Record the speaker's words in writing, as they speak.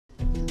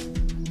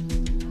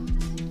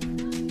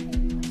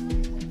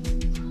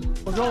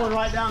We're going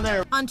right down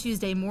there. On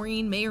Tuesday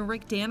morning, Mayor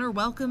Rick Danner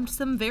welcomed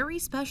some very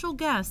special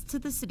guests to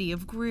the city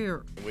of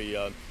Greer. We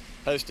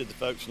hosted the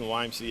folks from the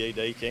YMCA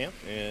day camp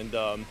and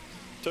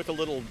took a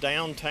little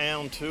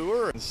downtown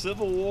tour. The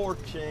Civil War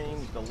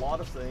changed a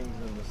lot of things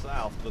in the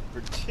South, but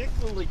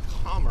particularly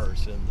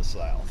commerce in the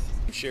South.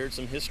 We shared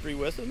some history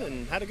with them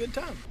and had a good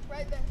time.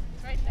 Right there.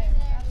 Right there.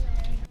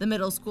 The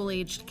middle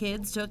school-aged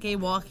kids took a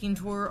walking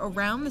tour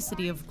around the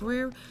city of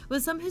Greer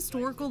with some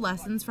historical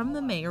lessons from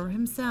the mayor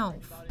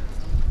himself.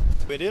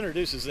 It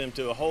introduces them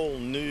to a whole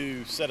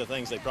new set of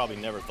things they probably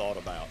never thought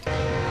about.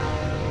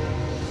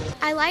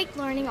 I like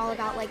learning all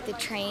about like the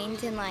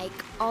trains and like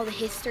all the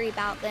history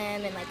about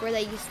them and like where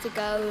they used to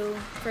go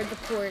for the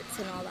ports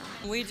and all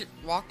that. We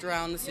walked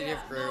around the city of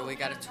Greer. We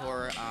got a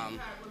tour,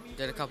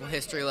 did a couple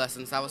history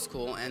lessons. That was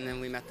cool, and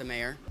then we met the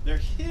mayor. They're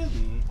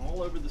hidden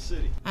all over the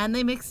city. And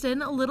they mixed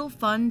in a little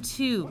fun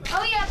too.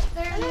 Oh yeah,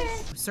 there it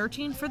is.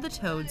 Searching for the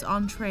toads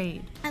on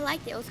trade. I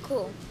liked it. It was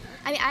cool.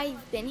 I mean,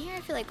 I've been here I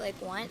feel like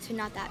once, but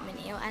not that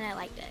many, and I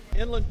liked it.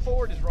 Inland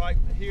Port is right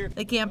here.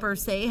 The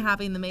campers say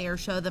having the mayor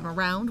show them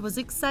around was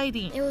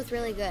exciting. It was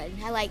really good.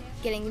 I like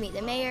getting to meet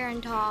the mayor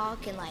and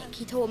talk, and like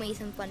he told me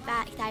some fun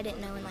facts I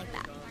didn't know and like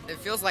that. It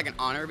feels like an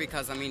honor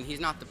because, I mean,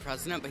 he's not the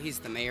president, but he's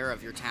the mayor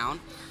of your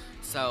town.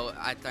 So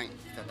I think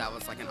that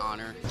was like an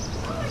honor.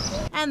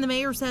 And the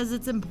mayor says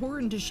it's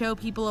important to show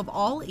people of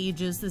all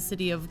ages the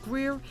city of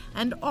Greer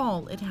and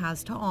all it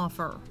has to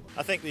offer.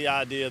 I think the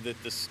idea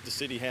that the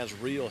city has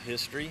real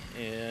history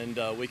and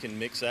we can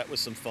mix that with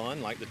some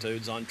fun like the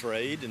Toads on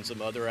Trade and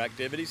some other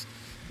activities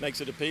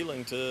makes it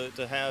appealing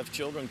to have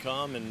children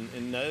come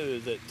and know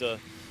that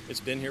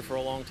it's been here for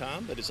a long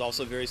time, but it's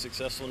also very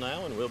successful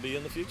now and will be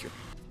in the future.